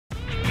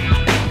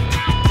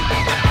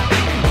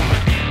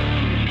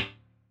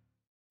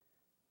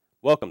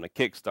Welcome to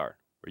KickStart,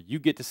 where you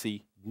get to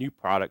see new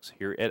products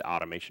here at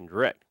Automation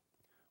Direct.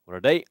 Well,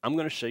 today I'm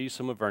going to show you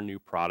some of our new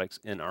products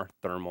in our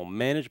thermal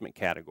management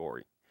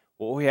category.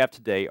 What we have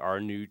today are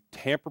new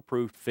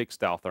tamper-proof fixed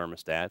style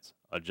thermostats,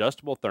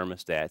 adjustable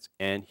thermostats,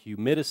 and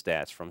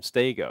humidistats from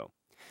Stego.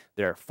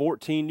 There are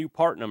 14 new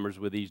part numbers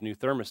with these new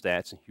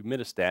thermostats and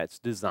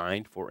humidistats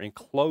designed for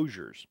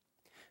enclosures.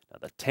 Now,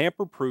 the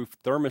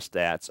tamper-proof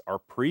thermostats are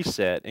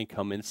preset and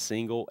come in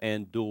single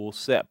and dual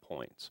set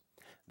points.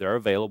 They're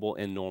available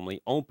in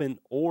normally open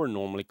or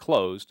normally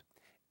closed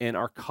and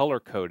are color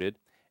coded,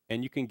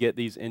 and you can get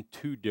these in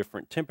two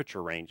different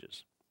temperature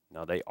ranges.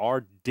 Now, they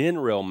are DIN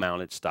rail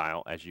mounted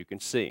style, as you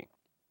can see.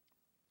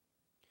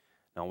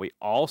 Now, we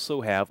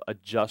also have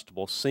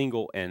adjustable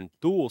single and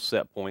dual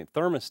set point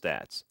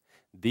thermostats.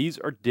 These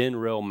are DIN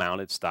rail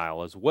mounted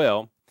style as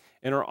well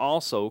and are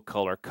also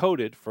color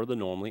coded for the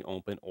normally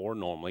open or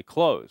normally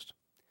closed.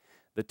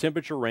 The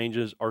temperature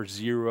ranges are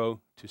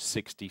 0 to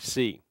 60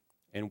 C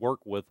and work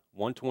with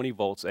 120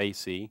 volts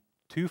AC,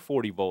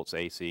 240 volts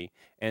AC,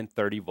 and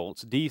 30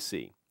 volts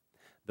DC.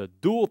 The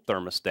dual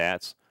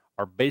thermostats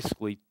are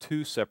basically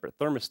two separate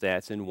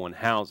thermostats in one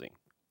housing,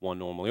 one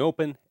normally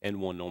open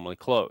and one normally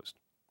closed.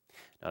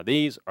 Now,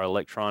 these are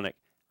electronic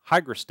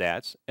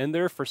Hygrostats, and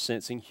they're for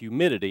sensing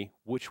humidity,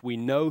 which we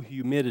know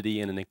humidity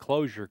in an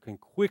enclosure can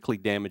quickly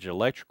damage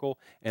electrical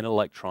and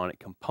electronic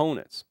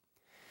components.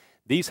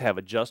 These have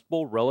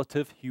adjustable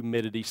relative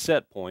humidity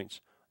set points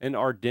and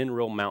are DIN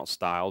rail mount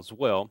style as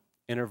well,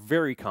 and are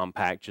very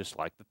compact just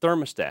like the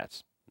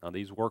thermostats. Now,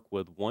 these work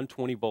with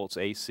 120 volts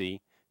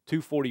AC,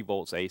 240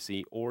 volts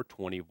AC, or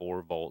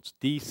 24 volts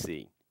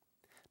DC.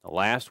 Now,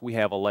 last we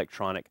have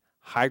electronic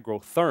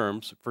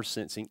hygrotherms for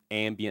sensing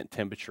ambient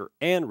temperature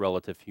and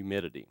relative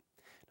humidity.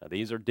 Now,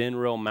 these are DIN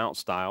rail mount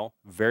style,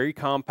 very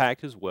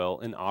compact as well,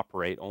 and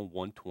operate on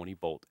 120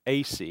 volt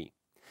AC.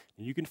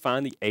 You can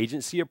find the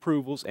agency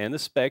approvals and the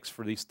specs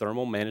for these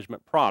thermal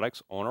management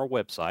products on our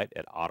website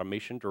at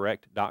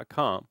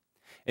AutomationDirect.com.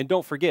 And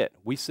don't forget,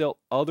 we sell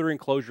other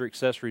enclosure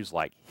accessories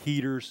like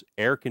heaters,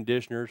 air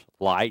conditioners,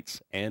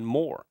 lights, and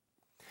more.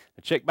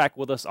 Now, check back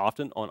with us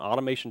often on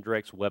Automation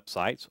Direct's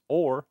websites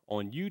or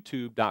on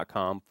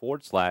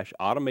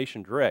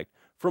youtube.com/Automation Direct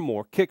for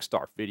more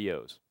KickStart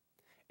videos.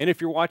 And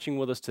if you're watching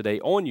with us today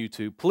on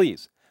YouTube,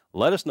 please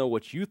let us know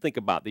what you think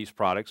about these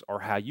products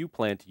or how you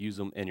plan to use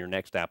them in your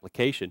next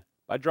application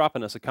by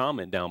dropping us a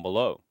comment down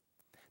below.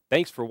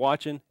 Thanks for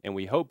watching, and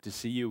we hope to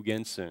see you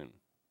again soon.